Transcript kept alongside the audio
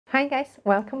Hi guys,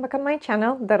 welcome back on my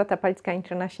channel, Dorota Palicka,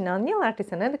 International Nail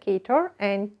Artist and Educator,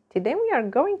 and today we are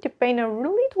going to paint a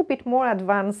little bit more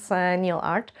advanced nail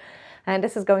art, and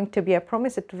this is going to be a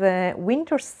promise of the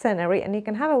winter scenery, and you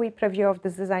can have a wee preview of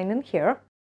this design in here.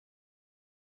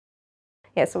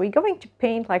 Yeah, so we're going to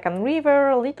paint like a river,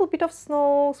 a little bit of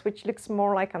snows, which looks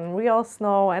more like unreal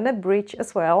snow, and a bridge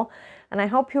as well. And I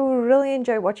hope you really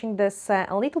enjoy watching this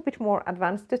a little bit more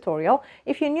advanced tutorial.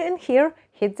 If you're new in here,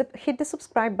 hit the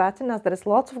subscribe button, as there is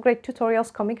lots of great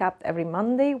tutorials coming up every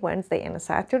Monday, Wednesday and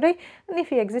Saturday. And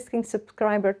if you're an existing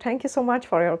subscriber, thank you so much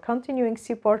for your continuing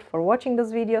support, for watching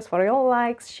those videos, for your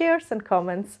likes, shares and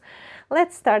comments.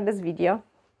 Let's start this video.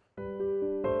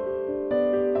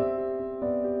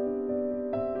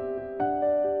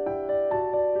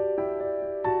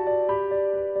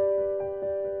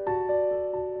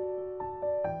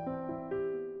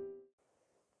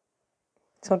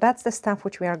 So that's the stuff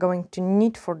which we are going to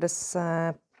need for this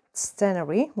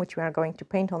scenery, which we are going to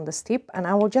paint on the tip, and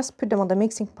I will just put them on the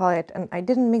mixing palette. And I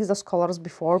didn't mix those colors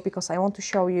before because I want to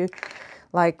show you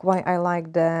like why I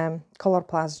like the Color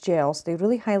Plus gels. They're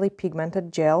really highly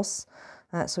pigmented gels,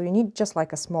 so you need just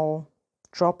like a small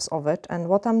drops of it. And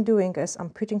what I'm doing is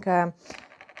I'm putting a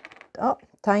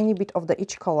tiny bit of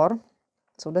each color.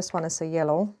 So this one is a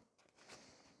yellow,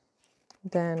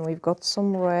 then we've got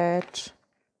some red.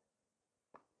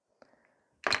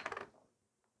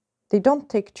 They don't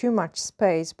take too much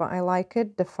space, but I like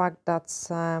it, the fact that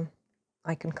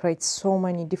I can create so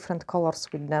many different colors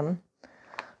with them.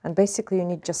 And basically you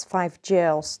need just 5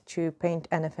 gels to paint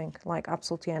anything, like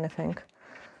absolutely anything.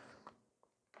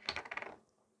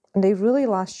 And they really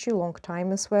last you a long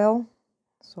time as well.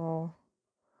 So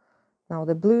now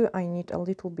the blue, I need a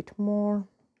little bit more.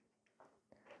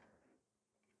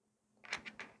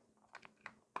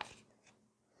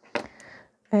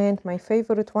 And my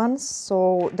favorite ones,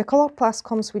 so the Color Plus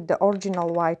comes with the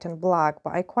original white and black,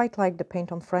 but I quite like the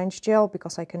paint on French gel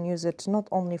because I can use it not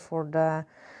only for the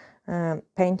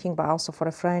painting but also for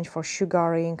the French, for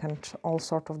sugaring and all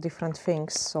sort of different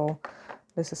things. So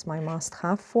this is my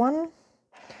must-have one.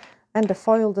 And the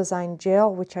foil design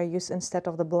gel, which I use instead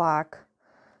of the black.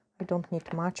 I don't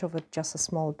need much of it, just a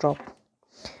small drop.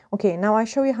 Okay, now I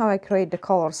show you how I create the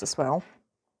colors as well.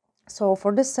 So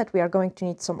for this set we are going to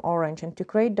need some orange, and to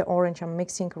create the orange I'm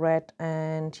mixing red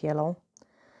and yellow,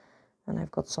 and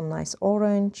I've got some nice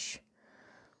orange.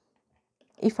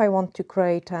 If I want to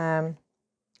create a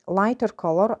lighter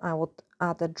color, I would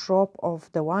add a drop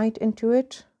of the white into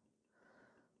it,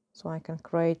 so I can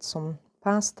create some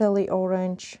pastel-y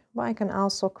orange, but I can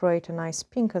also create a nice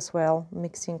pink as well,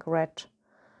 mixing red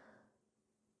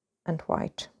and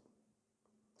white.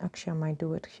 Actually I might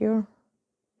do it here.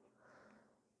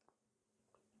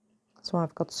 So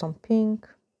I've got some pink.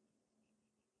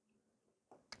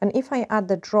 And if I add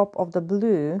the drop of the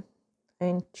blue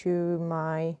into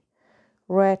my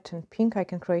red and pink, I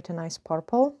can create a nice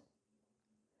purple.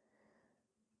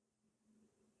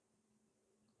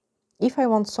 If I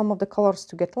want some of the colors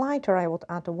to get lighter, I would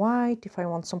add a white. If I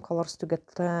want some colors to get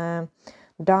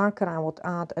darker, I would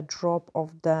add a drop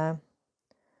of the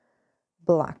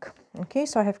black. Okay,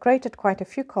 so I have created quite a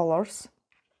few colors.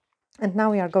 And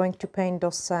now we are going to paint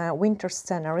those winter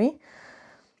scenery.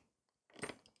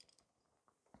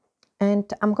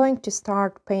 And I'm going to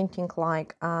start painting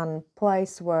like a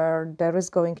place where there is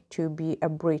going to be a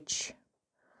bridge.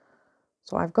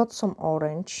 So I've got some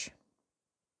orange.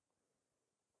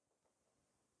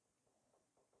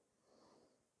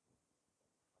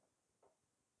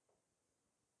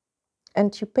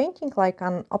 And you're painting like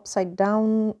an upside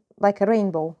down, like a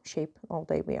rainbow shape. Oh,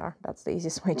 there we are. That's the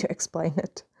easiest way to explain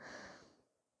it.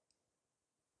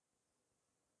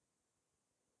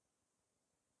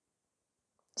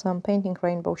 So I'm painting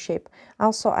rainbow shape.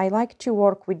 Also, I like to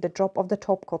work with the drop of the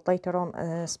top coat later on,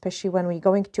 especially when we're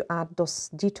going to add those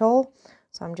detail.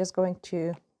 So I'm just going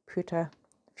to put a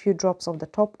few drops of the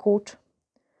top coat.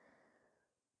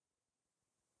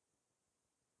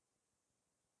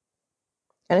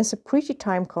 And it's a pretty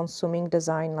time-consuming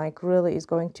design, like really is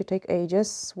going to take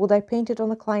ages. Would I paint it on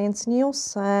the client's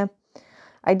nails?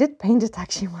 I did paint it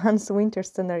actually once, winter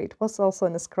scenery. It was also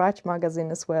in a scratch magazine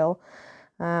as well.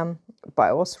 But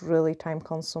it was really time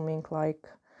consuming, like,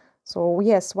 so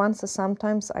yes,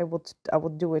 sometimes I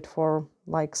would do it for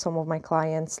like some of my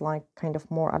clients, like kind of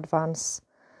more advanced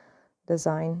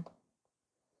design.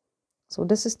 So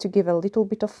this is to give a little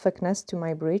bit of thickness to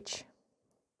my bridge.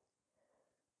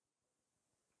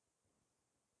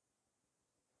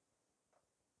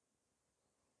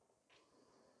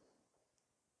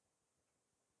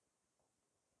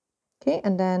 Okay,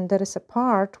 and then there is a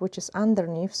part which is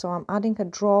underneath, so I'm adding a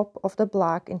drop of the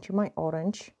black into my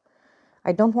orange.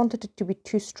 I don't want it to be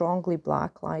too strongly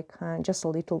black, like just a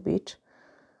little bit.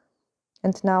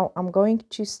 And now I'm going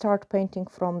to start painting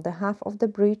from the half of the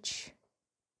bridge,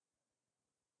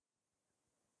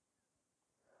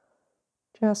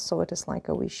 just so it is like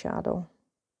a wee shadow.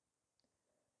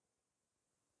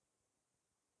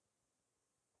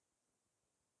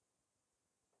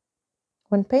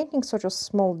 When painting such a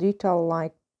small detail,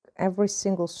 like every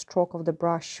single stroke of the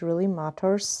brush really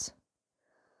matters.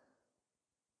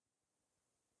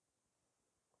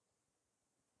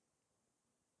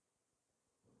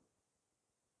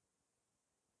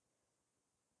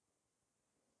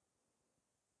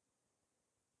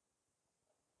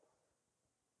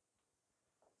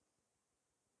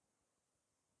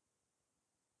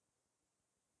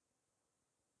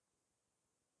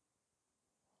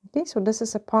 Okay, so this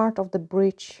is a part of the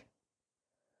bridge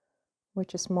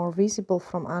which is more visible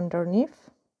from underneath.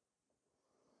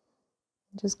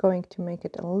 I'm just going to make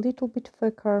it a little bit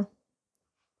thicker.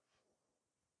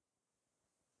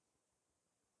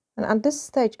 And at this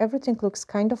stage, everything looks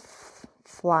kind of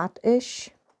flat-ish.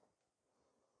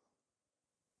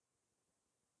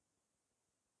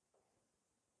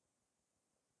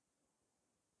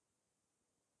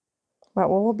 But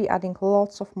we will be adding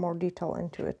lots of more detail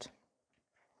into it.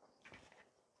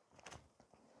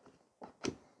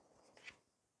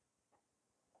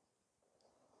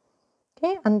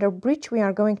 Okay, under bridge we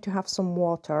are going to have some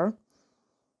water.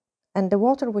 And the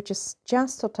water which is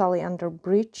just totally under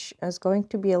bridge is going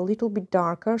to be a little bit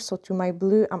darker. So to my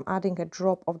blue, I'm adding a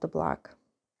drop of the black.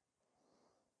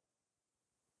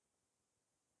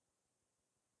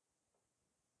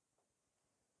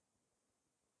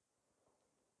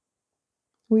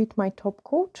 With my top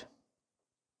coat.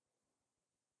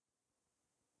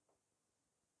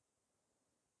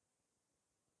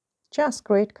 Just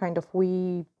create kind of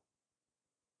wee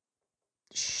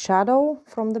shadow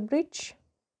from the bridge.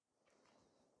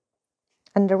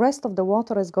 And the rest of the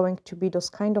water is going to be those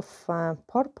kind of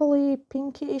purpley,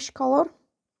 pinky-ish color.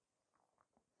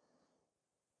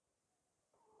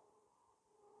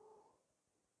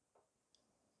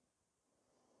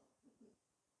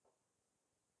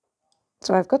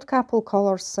 So I've got a couple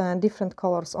colors, different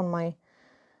colors on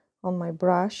my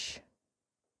brush.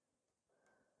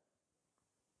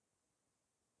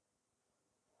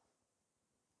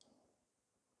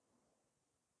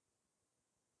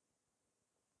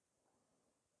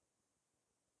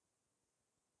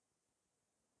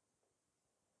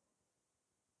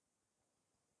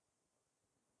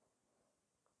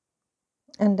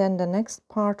 And then the next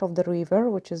part of the river,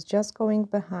 which is just going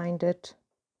behind it.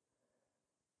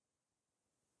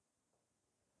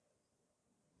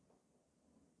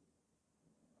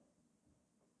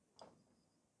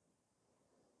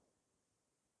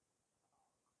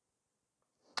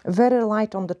 Very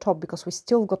light on the top because we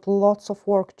still got lots of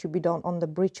work to be done on the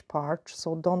bridge part,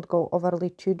 so don't go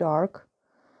overly too dark.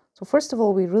 So first of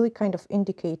all, we're really kind of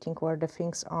indicating where the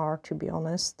things are, to be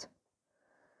honest.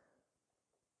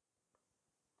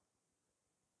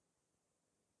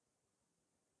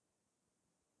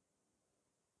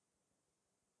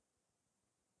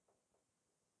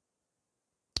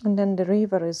 And then the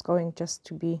river is going just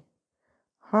to be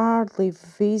hardly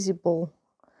visible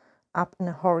up in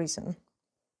the horizon.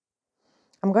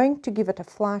 I'm going to give it a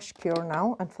flash cure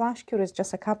now, and flash cure is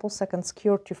just a couple seconds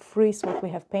cure to freeze what we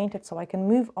have painted, so I can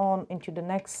move on into the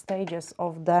next stages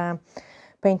of the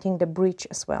painting the bridge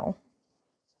as well.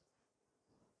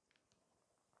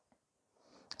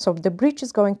 So the bridge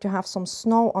is going to have some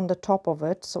snow on the top of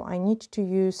it, so I need to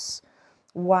use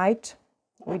white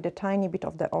with a tiny bit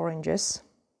of the oranges.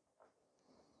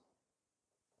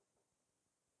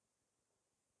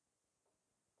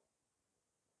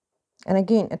 And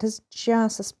again, it is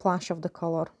just a splash of the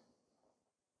color.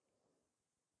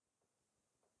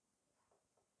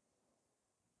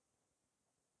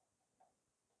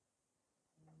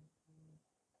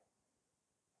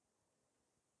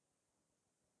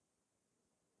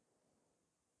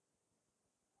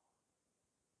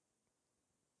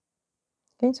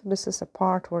 Okay, so this is a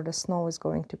part where the snow is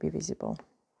going to be visible.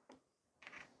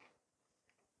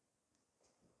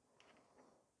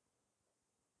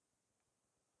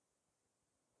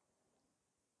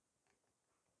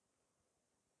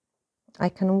 I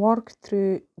can work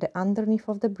through the underneath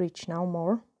of the bridge now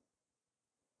more.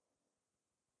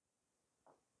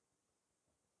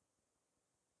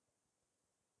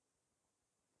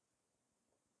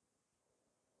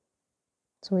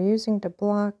 So we're using the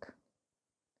black,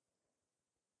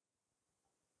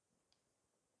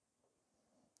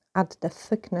 add the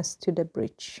thickness to the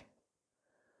bridge.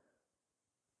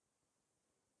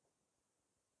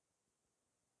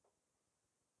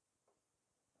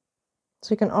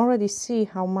 So you can already see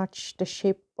how much the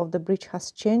shape of the bridge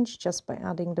has changed just by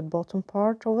adding the bottom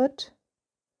part of it.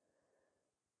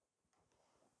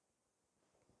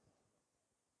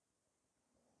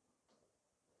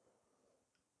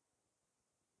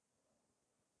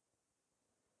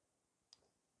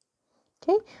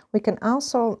 Okay, we can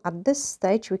also, at this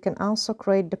stage, we can also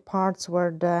create the parts where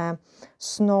the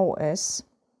snow is.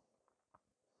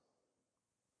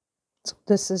 So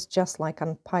this is just like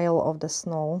a pile of the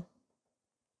snow.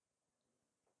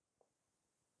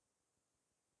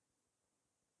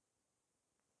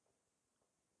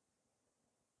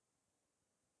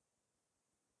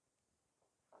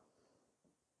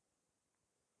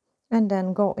 And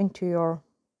then go into your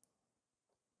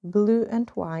blue and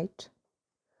white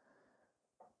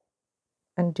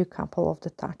and do a couple of the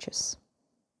touches.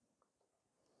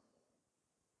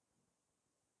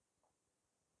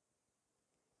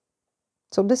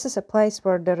 So this is a place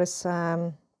where there is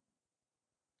a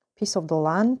piece of the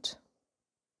land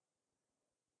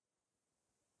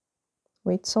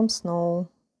with some snow.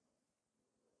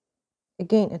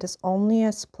 Again, it is only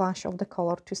a splash of the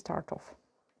color to start off.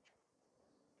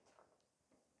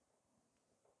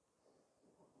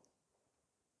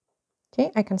 Okay,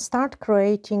 I can start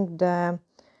creating the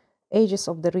edges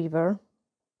of the river.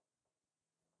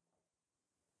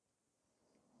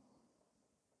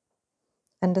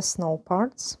 And the snow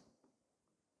parts.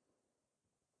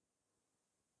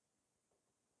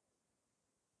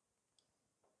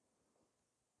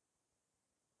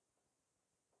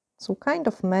 So kind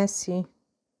of messy,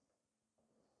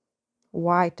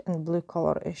 white and blue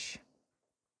color-ish.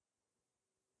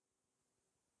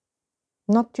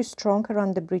 Not too strong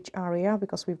around the bridge area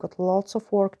because we've got lots of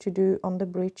work to do on the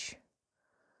bridge.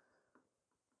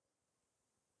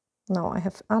 Now I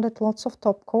have added lots of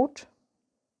top coat.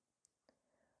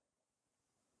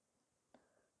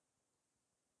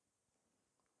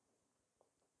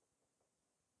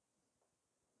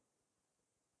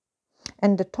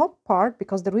 And the top part,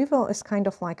 because the river is kind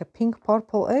of like a pink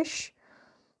purple-ish,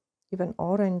 even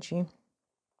orangey,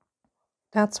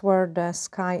 that's where the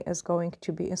sky is going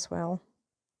to be as well.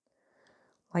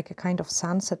 Like a kind of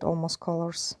sunset almost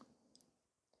colors.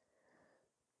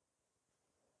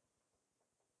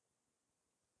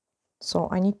 So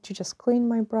I need to just clean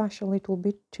my brush a little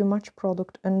bit, too much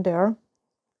product in there,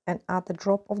 and add a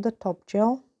drop of the top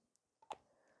gel.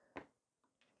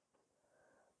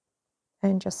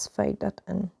 And just fade that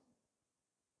in.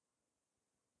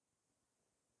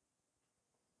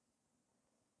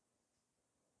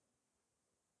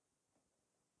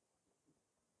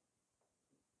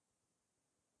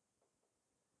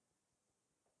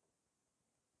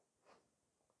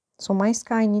 So my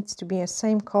sky needs to be the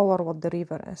same color what the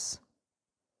river is.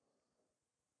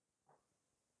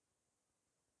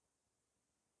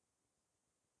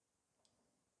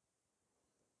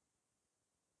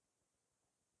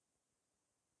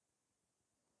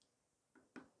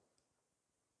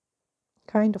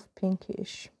 Kind of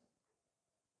pinkish.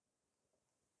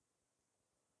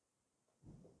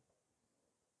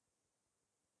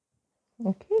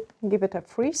 Okay, give it a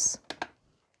freeze.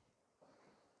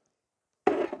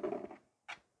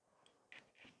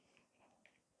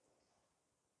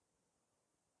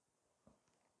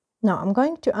 Now I'm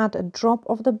going to add a drop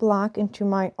of the black into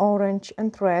my orange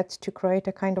and red to create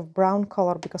a kind of brown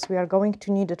color because we are going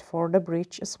to need it for the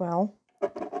bridge as well.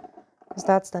 Because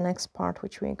that's the next part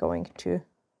which we're going to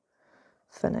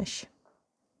finish.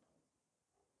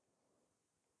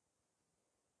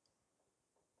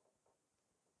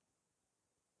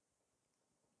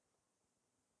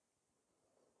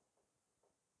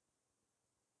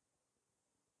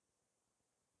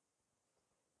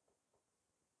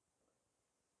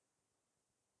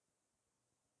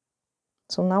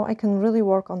 So now I can really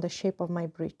work on the shape of my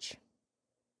bridge.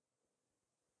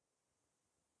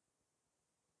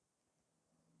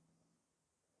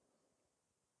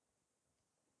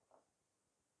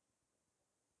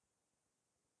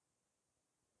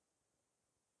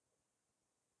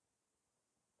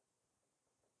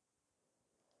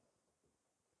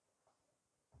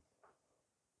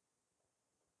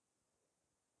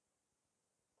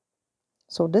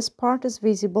 So this part is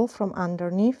visible from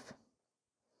underneath,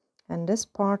 and this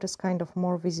part is kind of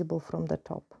more visible from the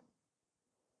top.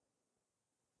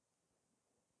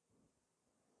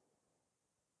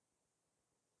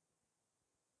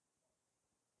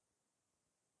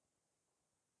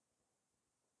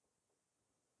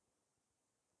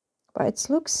 But it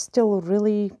looks still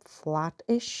really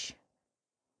flat-ish.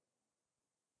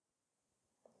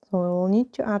 So we will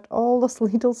need to add all those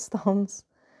little stones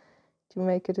to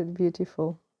make it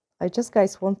beautiful. I just,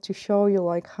 guys, want to show you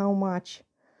like how much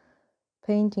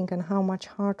painting and how much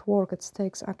hard work it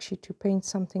takes actually to paint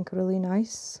something really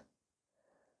nice.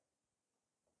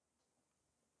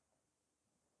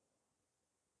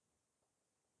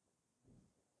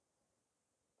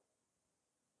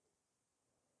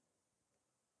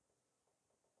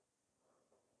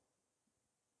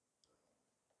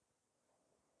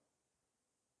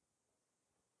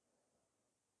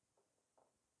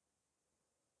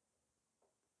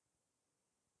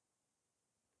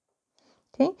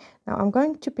 Okay, now I'm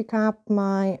going to pick up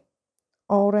my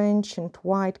orange and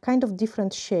white, kind of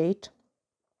different shade,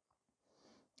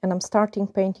 and I'm starting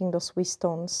painting those wee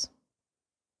stones.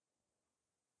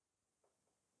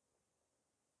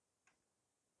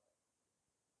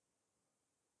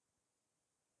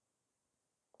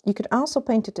 You could also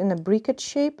paint it in a briquette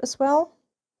shape as well,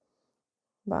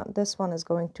 but this one is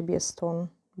going to be a stone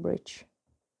bridge.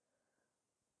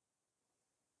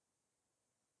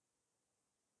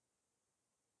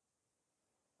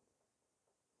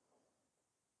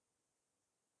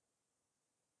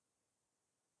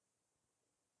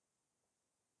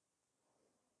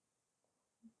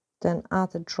 Then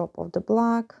add a drop of the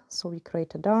black, so we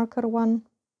create a darker one.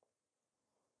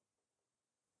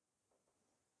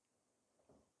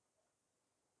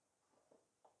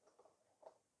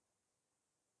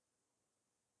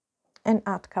 And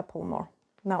add a couple more.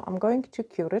 Now I'm going to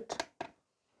cure it.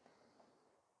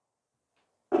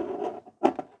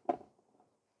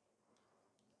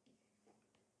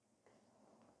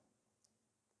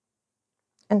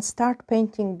 And start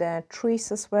painting the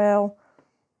trees as well,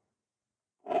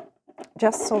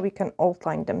 just so we can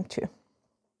outline them too.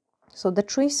 So the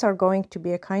trees are going to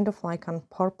be a kind of like a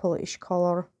purplish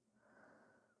color.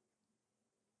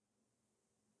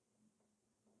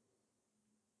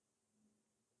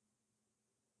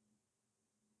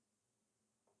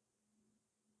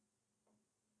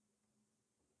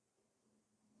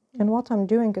 And what I'm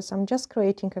doing is I'm just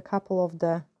creating a couple of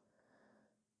the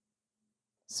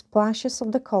splashes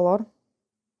of the color.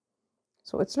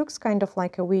 So it looks kind of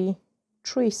like a wee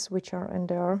trees which are in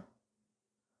there.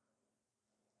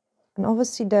 And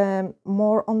obviously the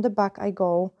more on the back I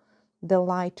go, the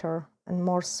lighter and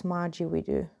more smudgy we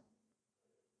do.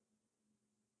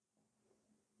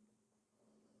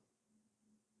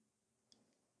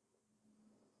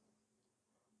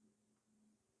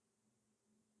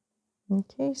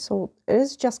 Okay, so it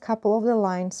is just a couple of the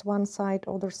lines, one side,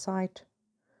 other side.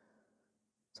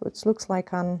 So it looks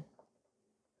like an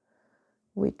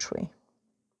wheat tree.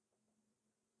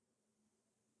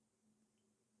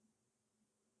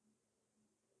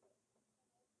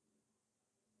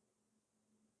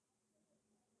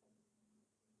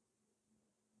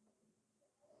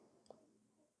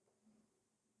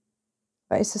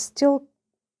 But it's still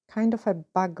kind of a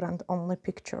background only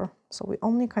picture. So we're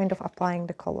only kind of applying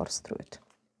the colors through it.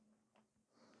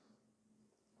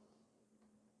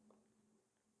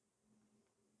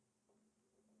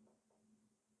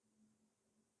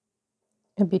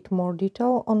 A bit more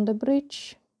detail on the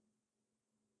bridge.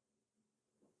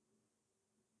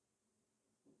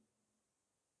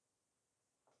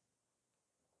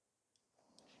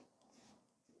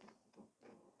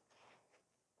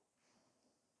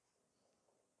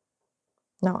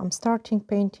 Now I'm starting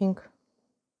painting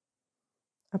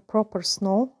a proper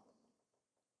snow.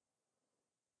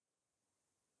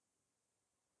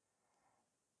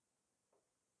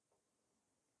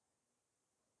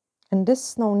 And this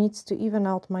snow needs to even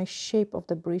out my shape of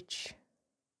the bridge.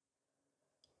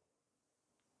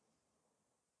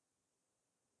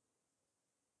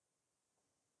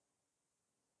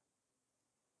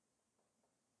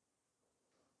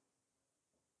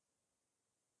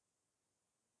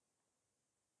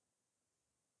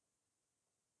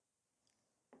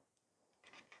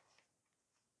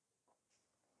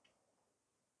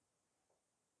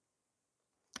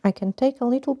 I can take a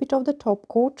little bit of the top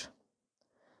coat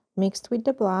mixed with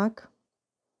the black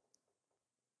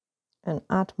and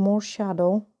add more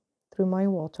shadow through my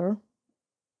water.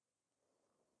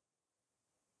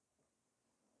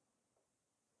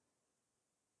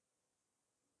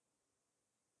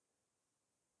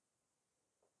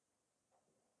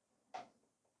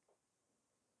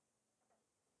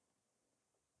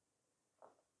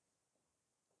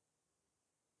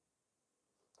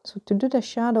 So to do the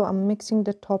shadow, I'm mixing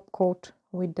the top coat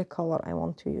with the color I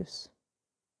want to use.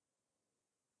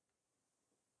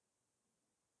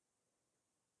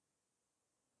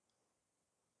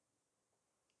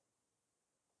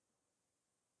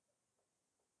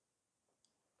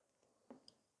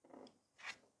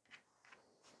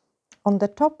 On the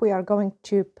top, we are going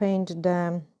to paint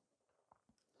the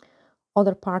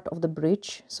other part of the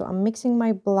bridge. So I'm mixing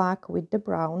my black with the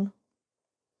brown.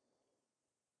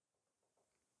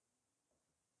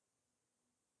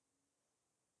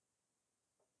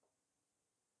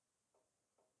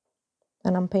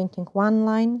 Then I'm painting one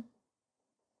line.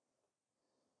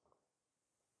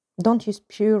 Don't use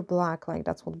pure black, like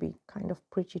that would be kind of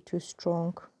pretty too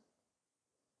strong.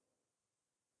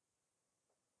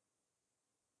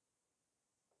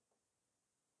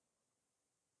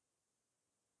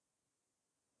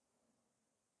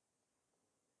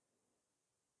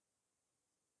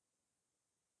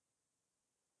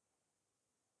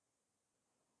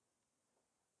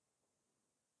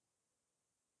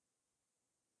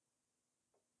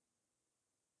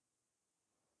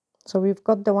 So we've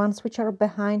got the ones which are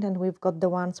behind and we've got the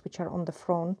ones which are on the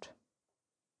front.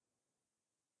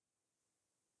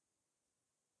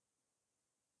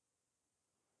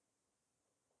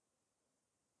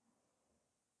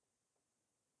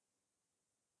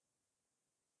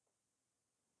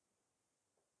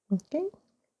 Okay.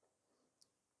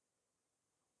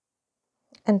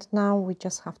 And now we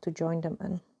just have to join them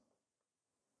in.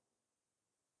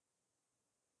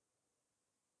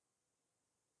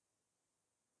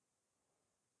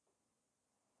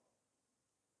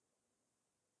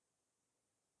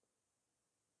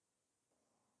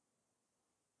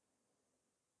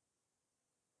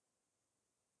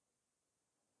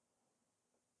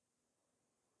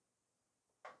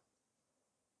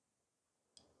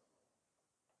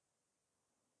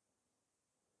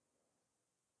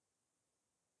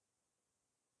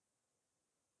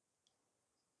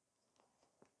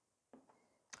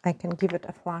 I can give it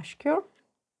a flash cure.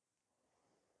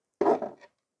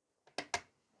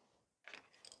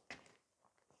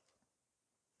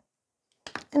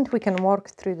 And we can work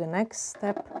through the next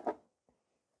step.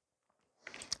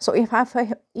 So if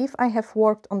I have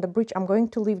worked on the bridge, I'm going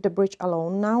to leave the bridge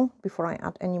alone now before I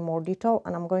add any more detail,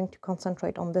 and I'm going to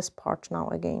concentrate on this part now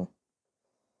again.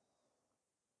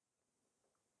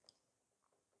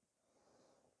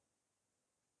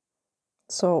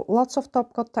 So lots of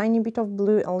top coat, tiny bit of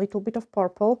blue, and a little bit of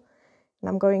purple, and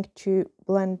I'm going to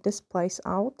blend this place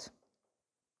out.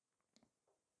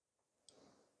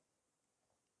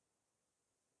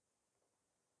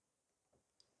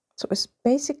 So it's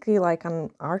basically like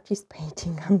an artist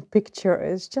painting and picture.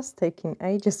 It's just taking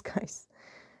ages, guys.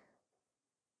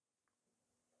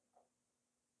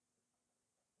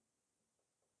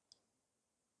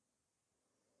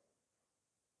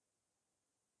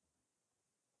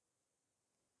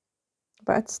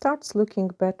 But it starts looking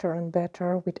better and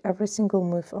better with every single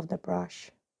move of the brush.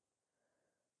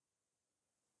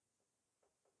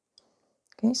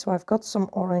 Okay, so I've got some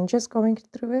oranges going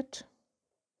through it.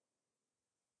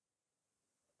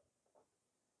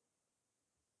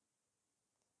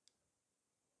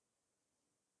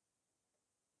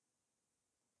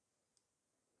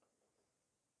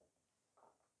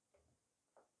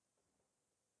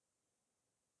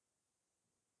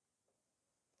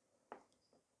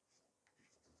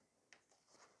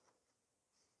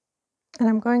 And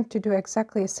I'm going to do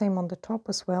exactly the same on the top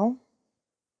as well.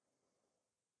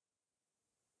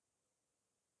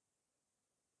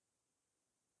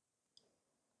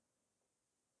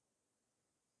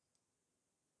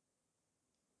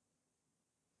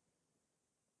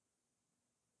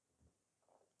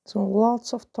 So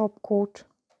lots of top coat,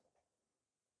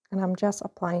 and I'm just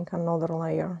applying another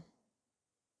layer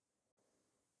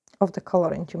of the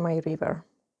color into my river.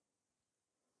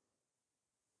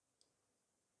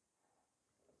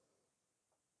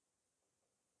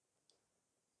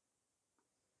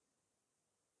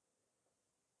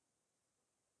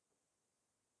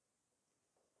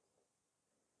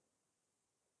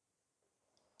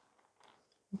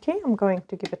 Okay, I'm going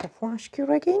to give it a flash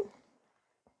cure again.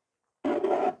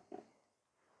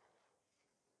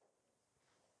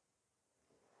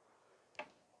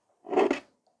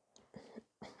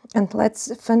 And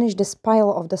let's finish this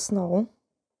pile of the snow.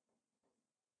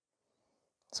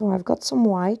 So I've got some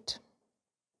white,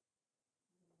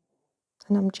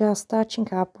 and I'm just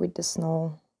touching up with the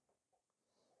snow.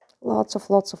 Lots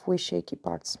of wee shaky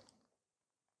parts.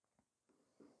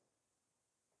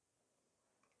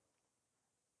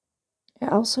 I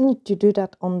also need to do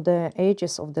that on the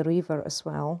edges of the river as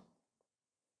well.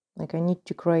 Like I need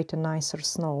to create a nicer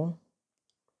snow.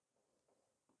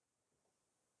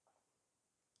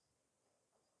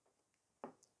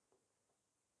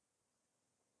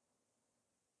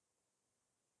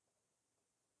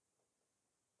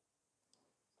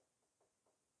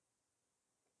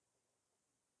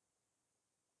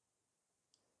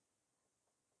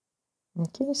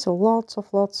 Okay, so lots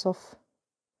of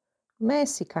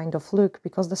messy kind of look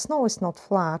because the snow is not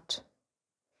flat.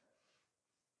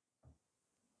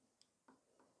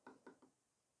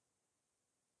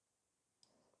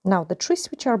 Now the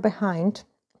trees which are behind,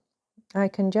 I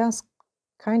can just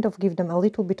kind of give them a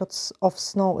little bit of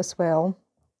snow as well.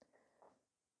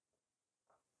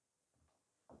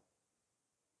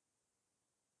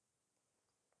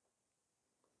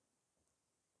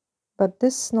 But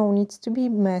this snow needs to be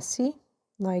messy,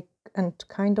 like, and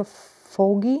kind of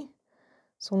foggy,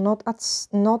 so not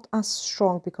as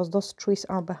strong, because those trees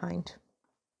are behind.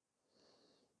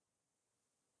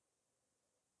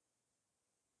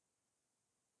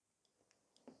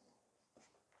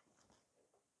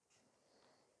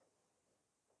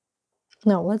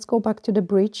 Now let's go back to the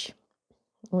bridge.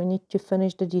 We need to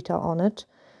finish the detail on it.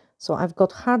 So I've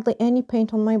got hardly any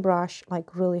paint on my brush,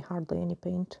 like really hardly any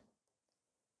paint.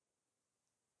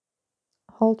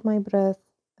 Hold my breath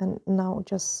and now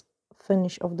just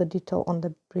finish off the detail on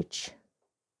the bridge.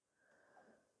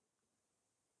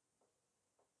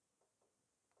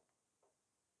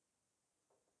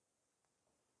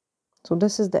 So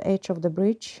this is the edge of the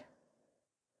bridge.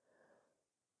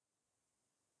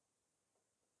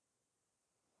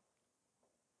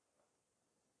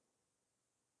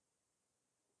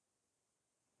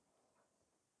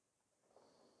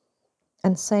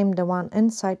 And same the one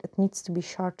inside, it needs to be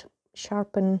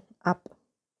sharpened up.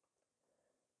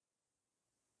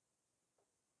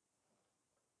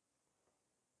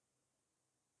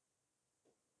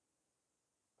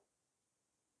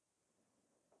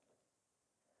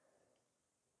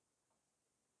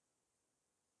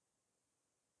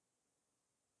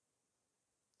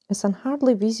 It's a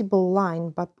hardly visible line,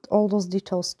 but all those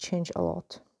details change a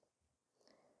lot.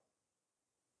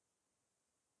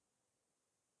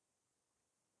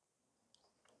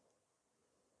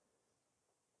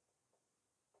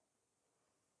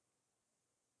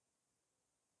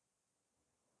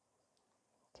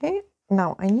 Okay,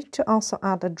 now I need to also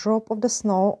add a drop of the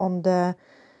snow on the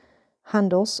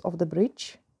handles of the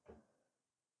bridge.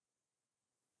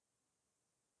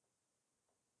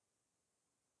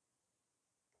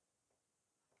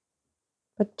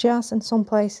 But just in some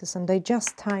places, and they're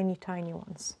just tiny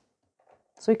ones.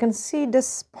 So you can see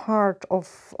this part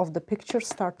of the picture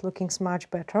start looking much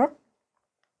better.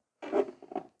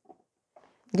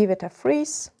 Give it a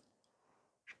freeze.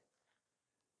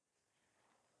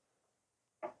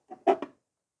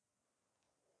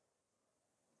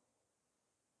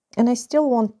 And I still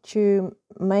want to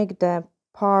make the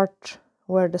part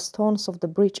where the stones of the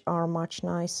bridge are much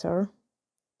nicer.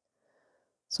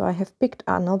 So I have picked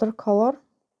another color.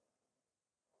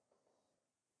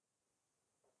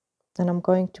 And I'm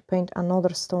going to paint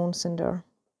another stones in there.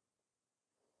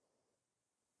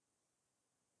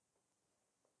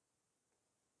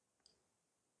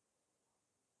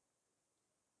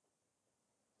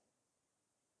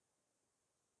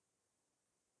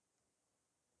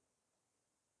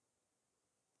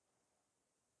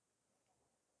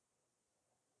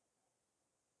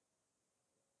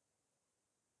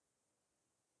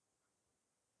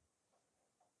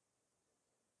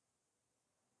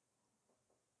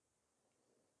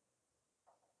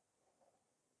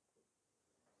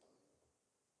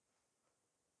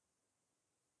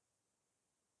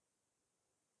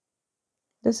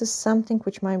 This is something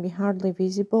which might be hardly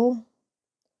visible,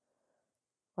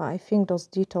 but I think those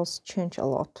details change a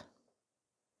lot.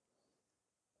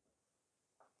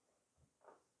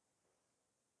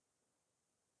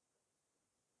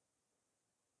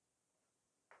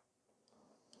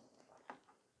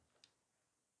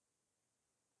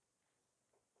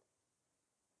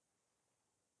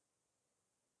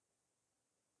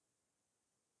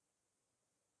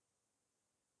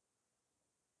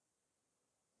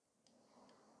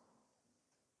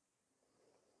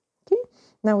 Okay,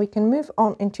 now we can move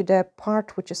on into the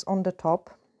part which is on the top.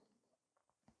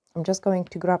 I'm just going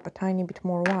to grab a tiny bit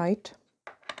more white,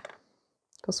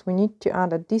 because we need to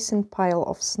add a decent pile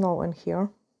of snow in here.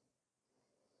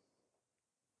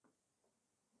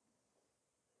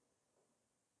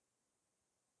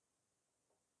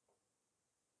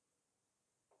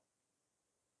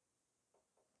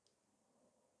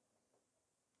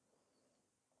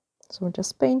 So we're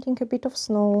just painting a bit of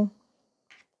snow.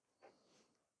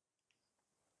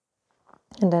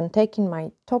 And then taking my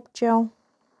top gel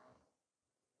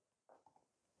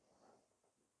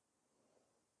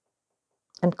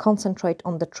and concentrate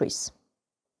on the trees.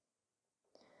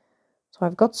 So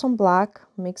I've got some black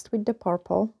mixed with the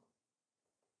purple.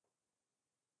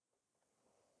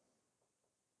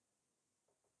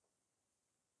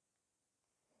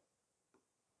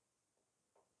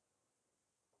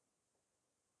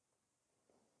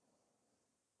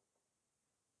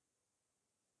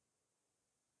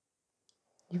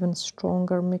 Even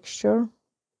stronger mixture.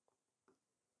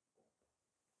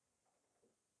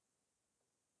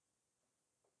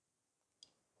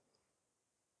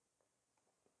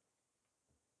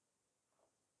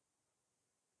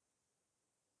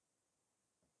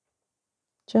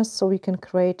 just so we can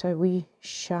create a wee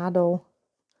shadow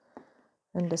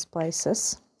in these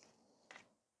places.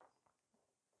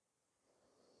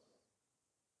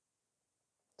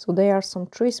 So there are some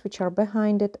trees which are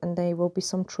behind it, and there will be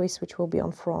some trees which will be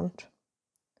on front.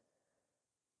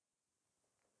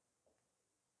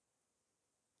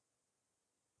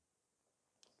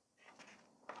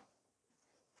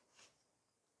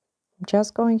 I'm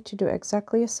just going to do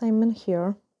exactly the same in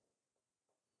here.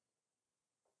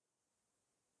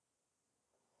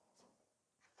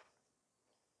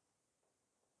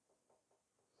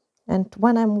 And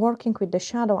when I'm working with the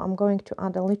shadow, I'm going to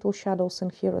add a little shadows in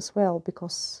here as well,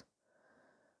 because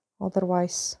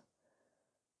otherwise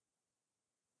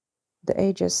the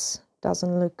edges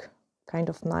doesn't look kind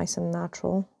of nice and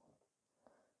natural.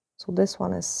 So this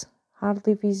one is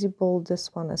hardly visible,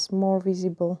 this one is more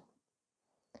visible.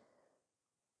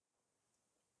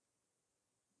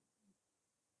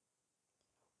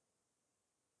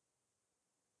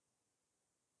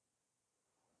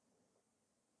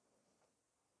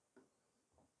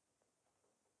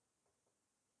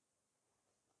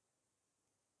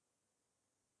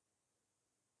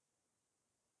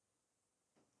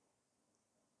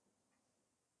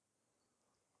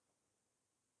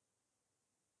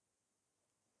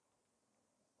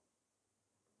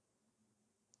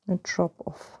 A drop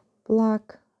of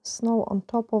black snow on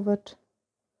top of it.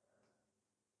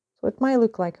 So it might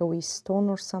look like a wee stone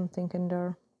or something in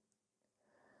there.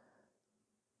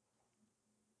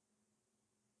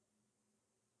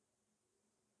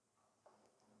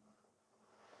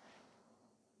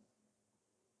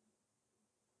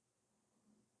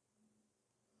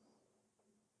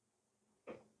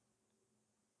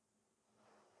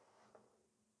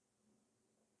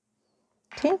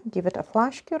 Okay, give it a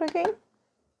flash cure again.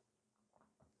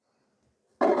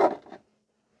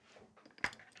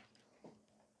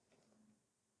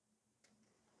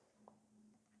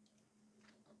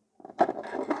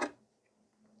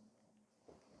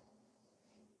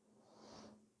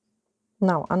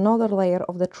 Now another layer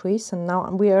of the trees, and now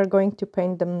we are going to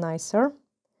paint them nicer.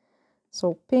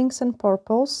 So pinks and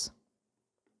purples.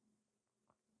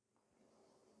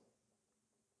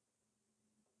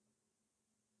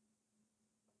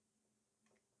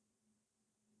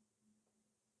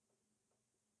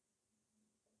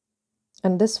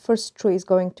 And this first tree is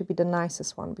going to be the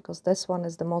nicest one, because this one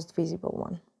is the most visible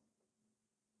one.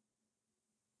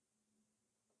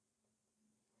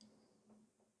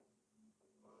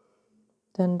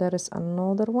 Then there is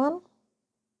another one.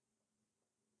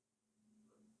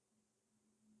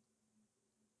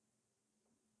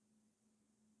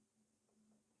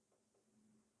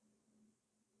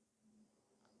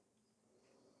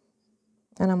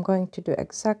 And I'm going to do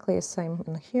exactly the same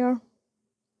in here.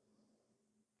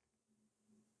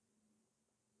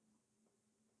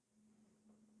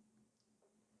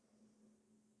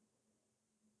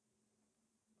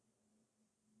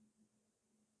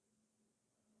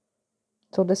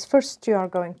 So this first two are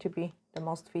going to be the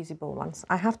most visible ones.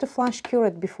 I have to flash cure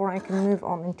it before I can move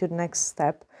on into the next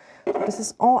step. So this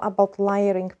is all about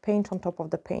layering paint on top of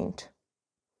the paint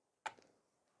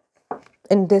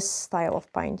in this style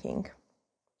of painting.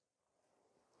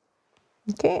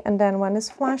 Okay, and then when it's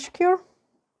flash cure,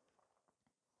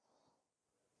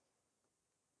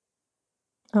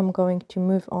 I'm going to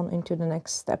move on into the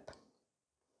next step.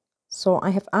 So I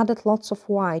have added lots of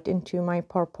white into my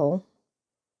purple,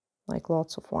 like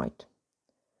lots of white,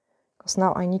 because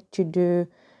now I need to do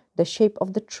the shape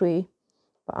of the tree,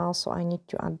 but also I need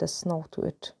to add the snow to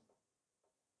it.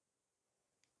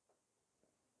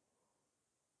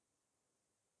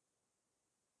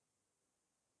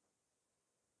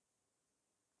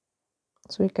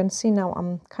 So you can see now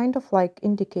I'm kind of like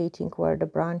indicating where the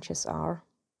branches are,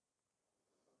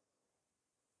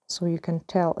 so you can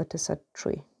tell it is a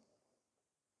tree.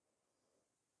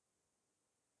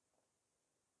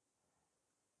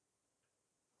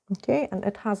 Okay, and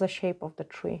it has a shape of the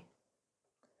tree.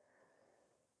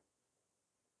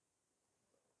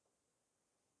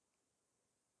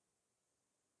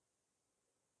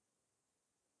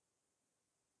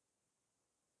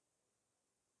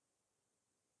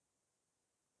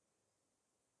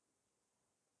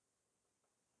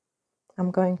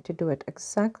 I'm going to do it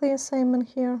exactly the same in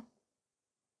here.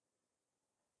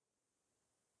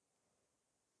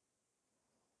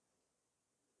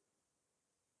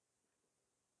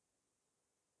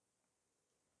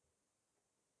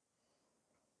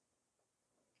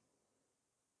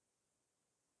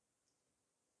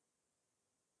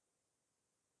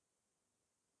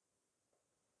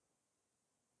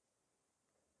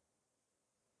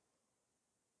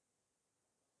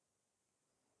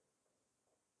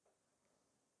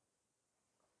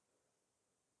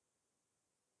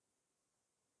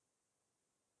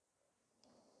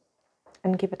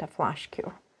 and give it a flash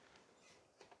cure.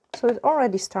 So it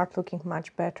already starts looking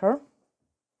much better.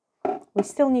 We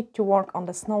still need to work on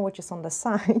the snow which is on the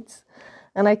sides,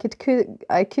 and I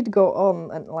could go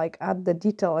on and like add the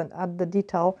detail and add the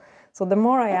detail. So the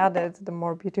more I add it, the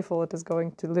more beautiful it is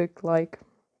going to look like.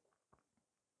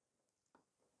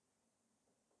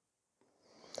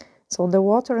 So the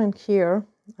water in here,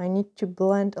 I need to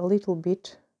blend a little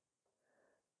bit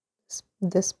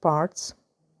these parts.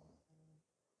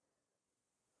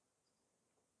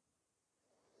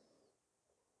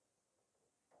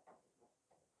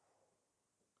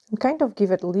 And kind of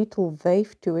give it a little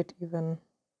wave to it even.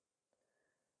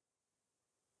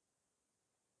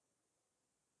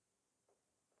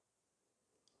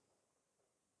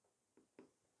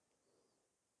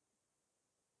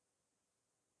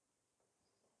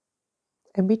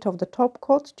 A bit of the top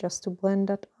coat just to blend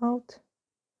that out.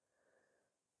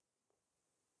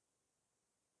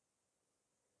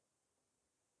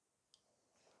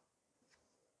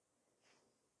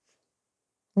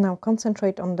 Now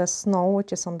concentrate on the snow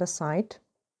which is on the side.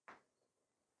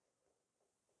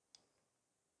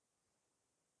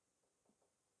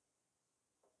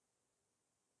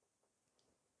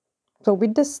 So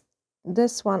with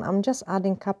this one, I'm just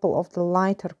adding a couple of the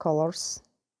lighter colors.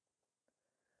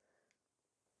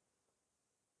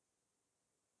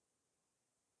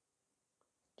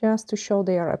 Just to show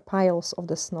they are piles of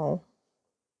the snow.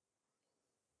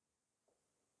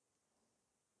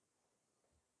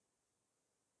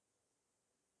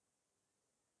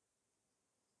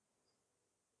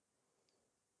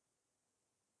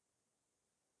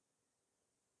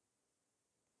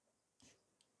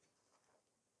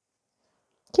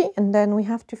 Okay, and then we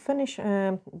have to finish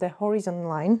the horizon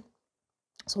line.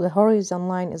 So the horizon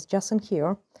line is just in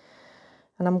here.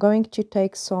 And I'm going to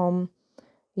take some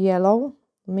yellow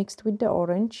mixed with the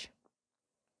orange.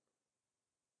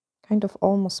 Kind of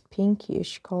almost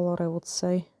pinkish color, I would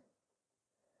say.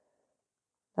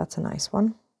 That's a nice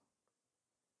one.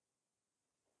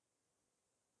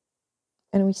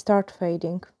 And we start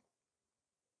fading.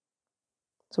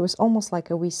 So it's almost like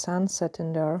a wee sunset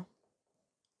in there.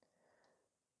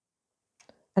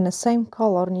 And the same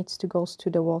color needs to go to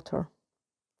the water.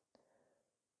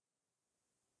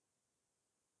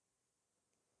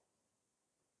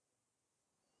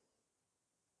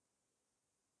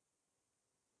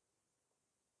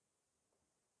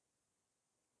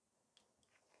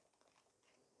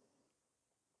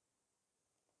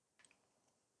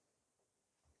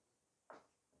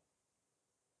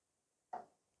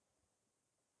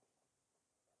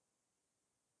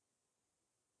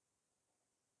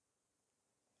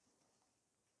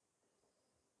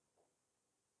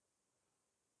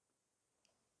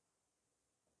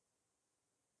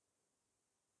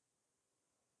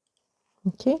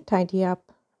 Okay, tidy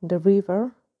up the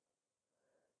river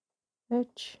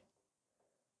edge.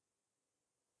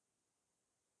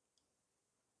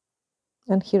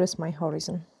 And here is my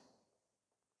horizon.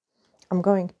 I'm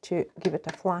going to give it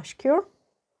a flash cure.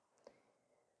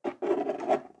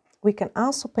 We can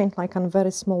also paint like on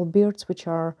very small beards which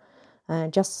are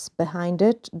just behind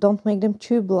it. Don't make them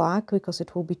too black because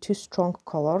it will be too strong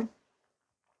color.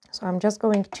 So I'm just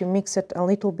going to mix it a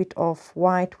little bit of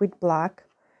white with black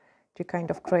to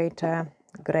kind of create a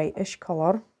grayish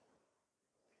color.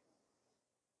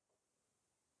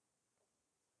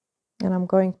 And I'm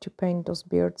going to paint those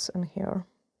beards in here.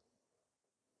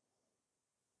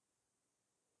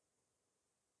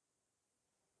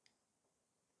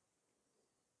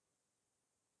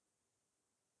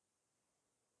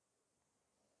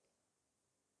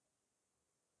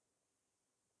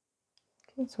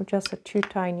 Okay, so just the two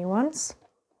tiny ones.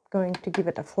 Going to give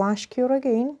it a flash cure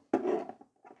again.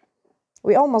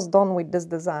 We're almost done with this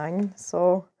design,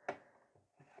 so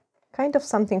kind of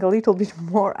something a little bit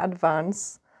more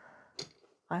advanced.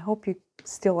 I hope you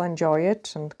still enjoy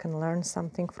it and can learn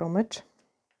something from it.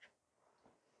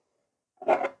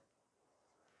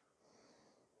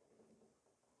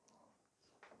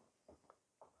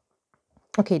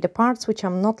 Okay, the parts which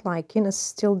I'm not liking is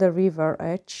still the river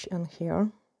edge and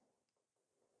here.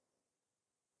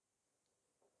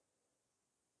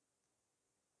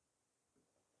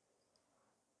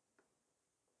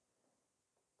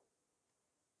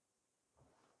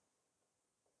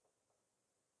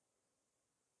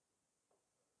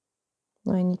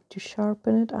 I need to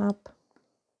sharpen it up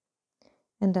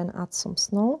and then add some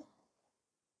snow.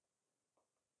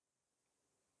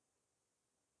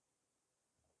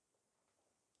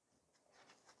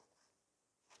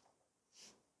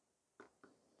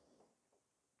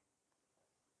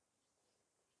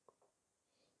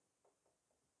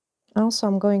 Also,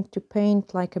 I'm going to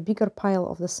paint like a bigger pile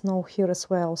of the snow here as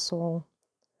well, so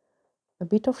a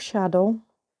bit of shadow.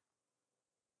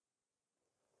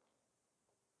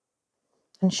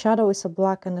 And shadow is a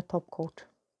black and a top coat.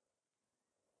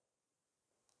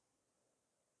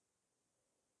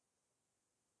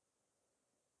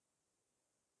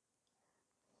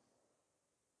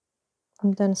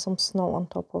 And then some snow on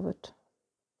top of it.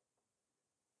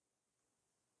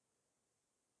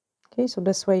 Okay, so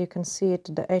this way you can see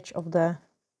it, the edge of the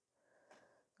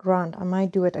ground. I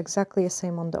might do it exactly the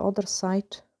same on the other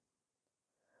side.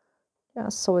 Yeah,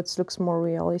 so it looks more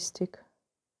realistic.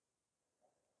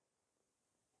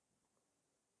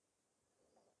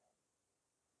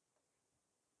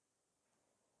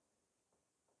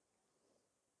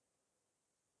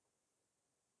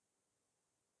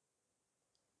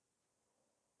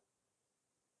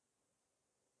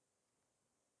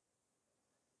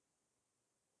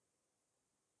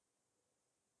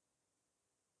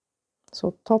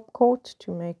 So top coat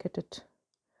to make it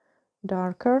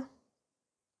darker.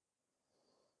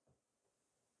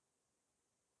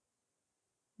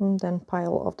 And then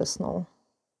pile of the snow.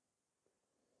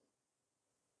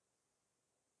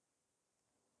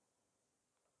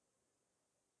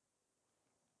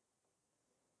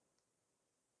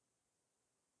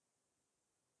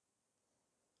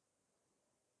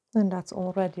 And that's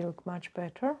already look much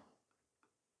better.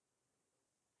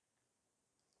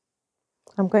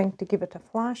 I'm going to give it a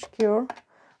flash cure.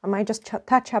 I might just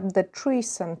touch up the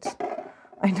trees and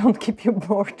I don't keep you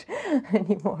bored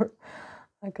anymore.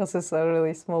 Because it's a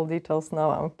really small details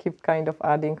now, I'll keep kind of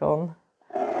adding on.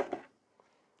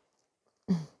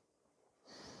 But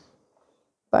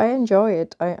I enjoy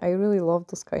it. I really love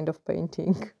this kind of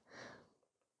painting.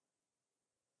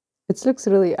 It looks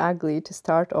really ugly to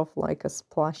start off like a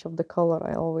splash of the color,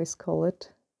 I always call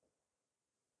it.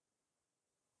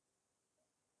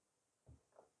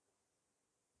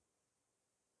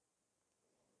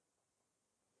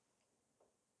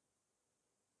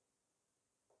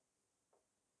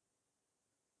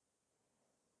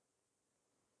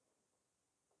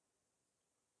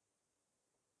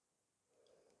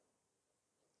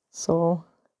 So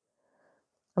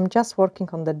I'm just working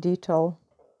on the detail.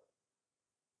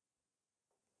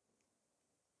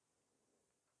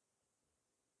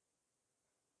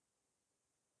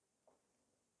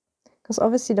 Because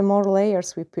obviously the more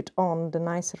layers we put on, the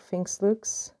nicer things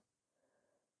looks.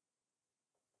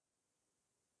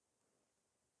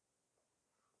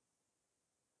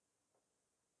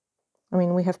 I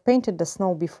mean, we have painted the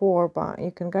snow before, but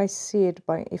you can guys see it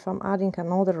by if I'm adding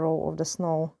another row of the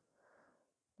snow,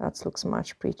 that looks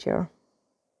much prettier.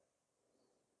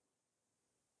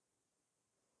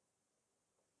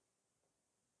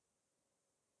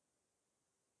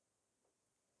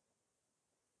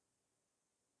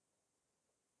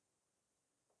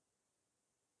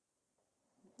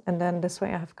 And then this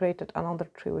way I have created another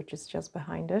tree which is just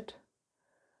behind it.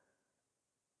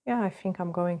 Yeah, I think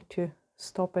I'm going to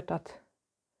stop it at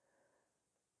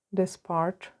this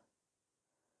part.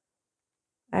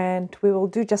 And we will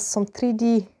do just some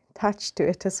 3D touch to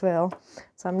it as well.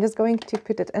 So I'm just going to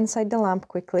put it inside the lamp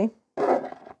quickly.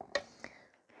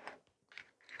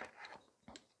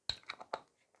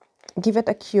 Give it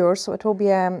a cure, so it will be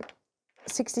a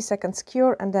 60 seconds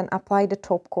cure, and then apply the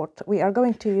top coat. We are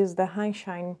going to use the High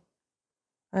Shine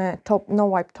no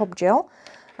wipe top gel,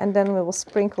 and then we will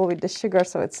sprinkle with the sugar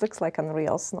so it looks like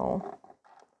unreal snow.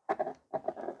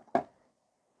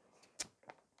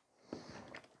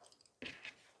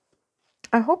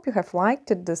 I hope you have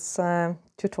liked this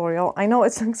tutorial. I know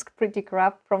it looks pretty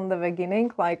crap from the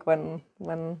beginning, like when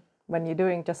you're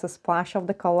doing just a splash of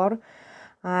the color.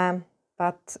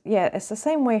 But yeah, it's the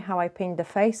same way how I paint the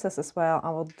faces as well.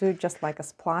 I will do just like a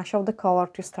splash of the color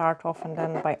to start off, and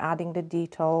then by adding the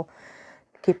detail,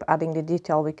 keep adding the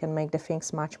detail, we can make the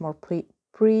things much more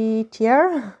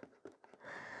prettier.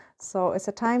 So it's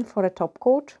a time for a top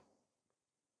coat.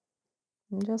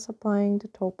 I'm just applying the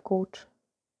top coat.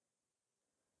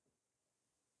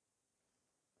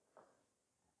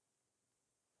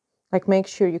 Like, make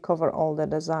sure you cover all the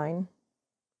design.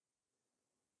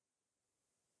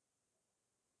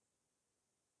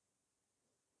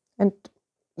 And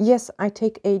yes, I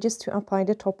take ages to apply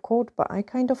the top coat, but I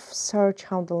kind of search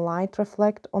how the light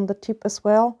reflect on the tip as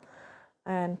well.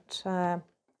 And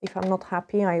if I'm not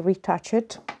happy, I retouch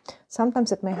it.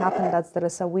 Sometimes it may happen that there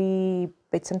is a wee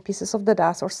bits and pieces of the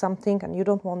dust or something, and you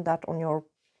don't want that on your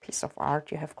piece of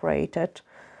art you have created.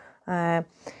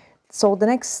 So the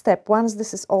next step, once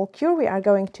this is all cured, we are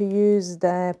going to use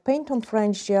the paint on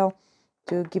French gel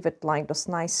to give it like this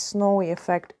nice snowy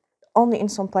effect. Only in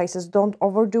some places, don't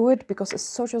overdo it, because it's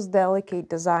such a delicate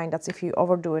design that if you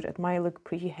overdo it, it might look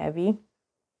pretty heavy.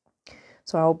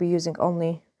 So I'll be using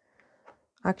only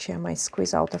Actually, I might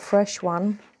squeeze out a fresh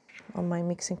one on my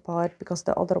mixing palette because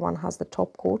the other one has the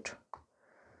top coat.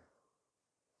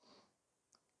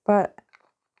 But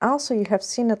also you have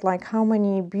seen it, like how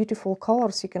many beautiful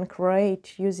colors you can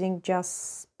create using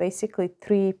just basically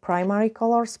 3 primary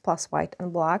colors plus white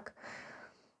and black.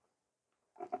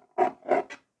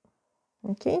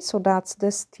 Okay, so that's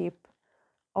this tip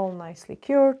all nicely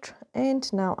cured,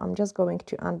 and now I'm just going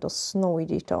to add the snowy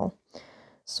detail.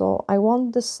 So I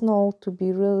want the snow to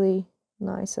be really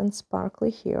nice and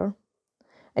sparkly here.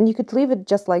 And you could leave it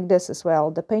just like this as well.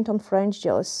 The paint on French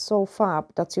gel is so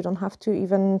fab that you don't have to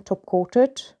even top coat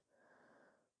it.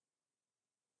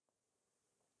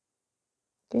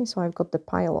 Okay, so I've got the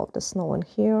pile of the snow in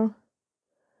here.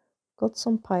 Got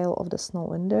some pile of the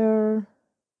snow in there.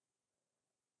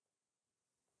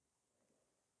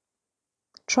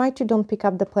 Try to don't pick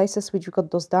up the places which you got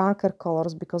those darker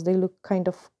colors because they look kind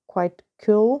of quite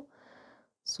cool.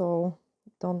 So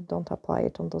don't apply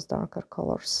it on those darker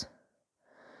colors.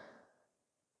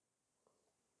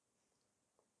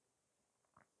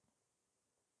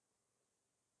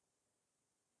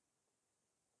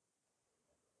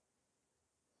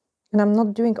 And I'm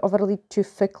not doing overly too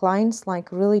thick lines,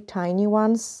 like really tiny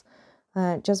ones,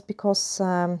 just because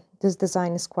this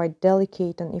design is quite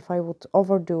delicate, and if I would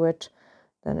overdo it,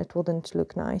 then it wouldn't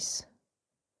look nice.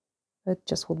 It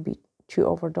just would be too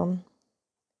overdone.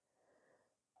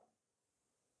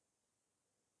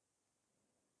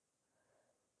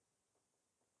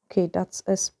 Okay,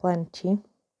 that's plenty.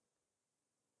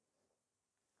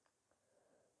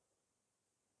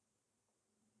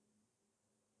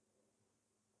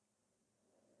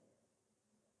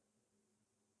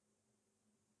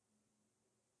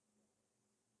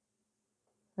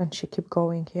 And she keep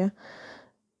going here.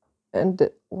 And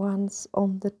the ones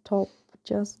on the top,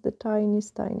 just the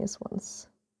tiniest ones.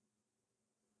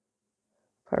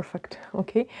 Perfect.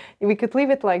 Okay, we could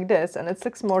leave it like this and it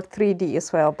looks more 3D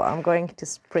as well, but I'm going to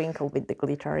sprinkle with the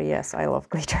glitter. Yes, I love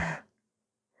glitter.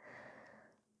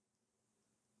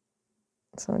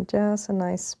 So just a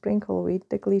nice sprinkle with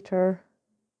the glitter.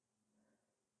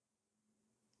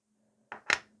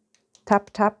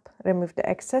 Tap, tap, remove the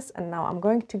excess, and now I'm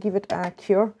going to give it a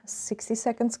cure, 60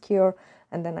 seconds cure,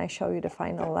 and then I show you the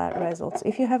final results.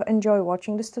 If you have enjoyed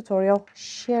watching this tutorial,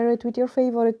 share it with your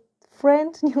favorite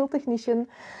friend, nail technician,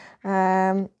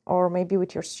 or maybe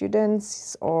with your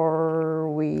students, or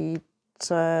with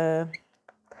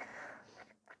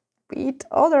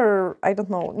other, I don't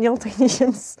know, nail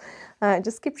technicians.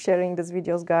 Just keep sharing these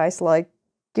videos, guys. Like,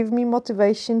 give me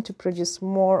motivation to produce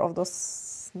more of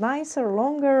those nicer,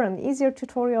 longer and easier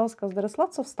tutorials, because there is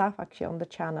lots of stuff actually on the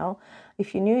channel.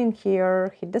 If you're new in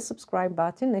here, hit the subscribe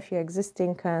button. If you're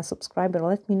existing subscriber,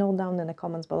 let me know down in the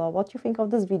comments below what you think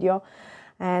of this video.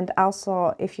 And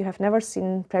also, if you have never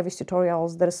seen previous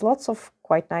tutorials, there's lots of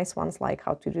quite nice ones, like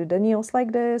how to do the nails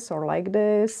like this or like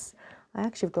this. I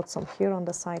actually got some here on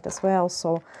the side as well,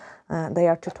 so they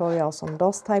are tutorials on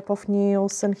those type of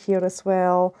nails and here as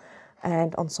well,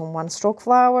 and on some one-stroke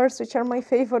flowers, which are my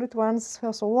favorite ones as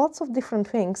well. So lots of different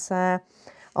things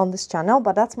on this channel,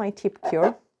 but that's my tip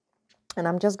cure. And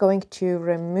I'm just going to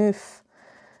remove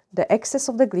the excess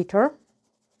of the glitter.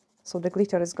 So the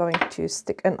glitter is going to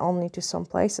stick and only to some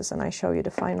places, and I show you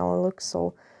the final look.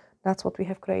 So that's what we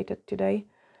have created today.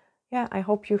 Yeah, I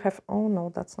hope you have, oh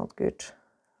no, that's not good.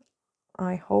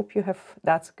 I hope you have,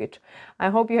 that's good. I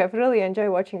hope you have really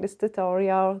enjoyed watching this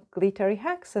tutorial, glittery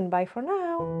hacks, and bye for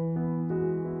now.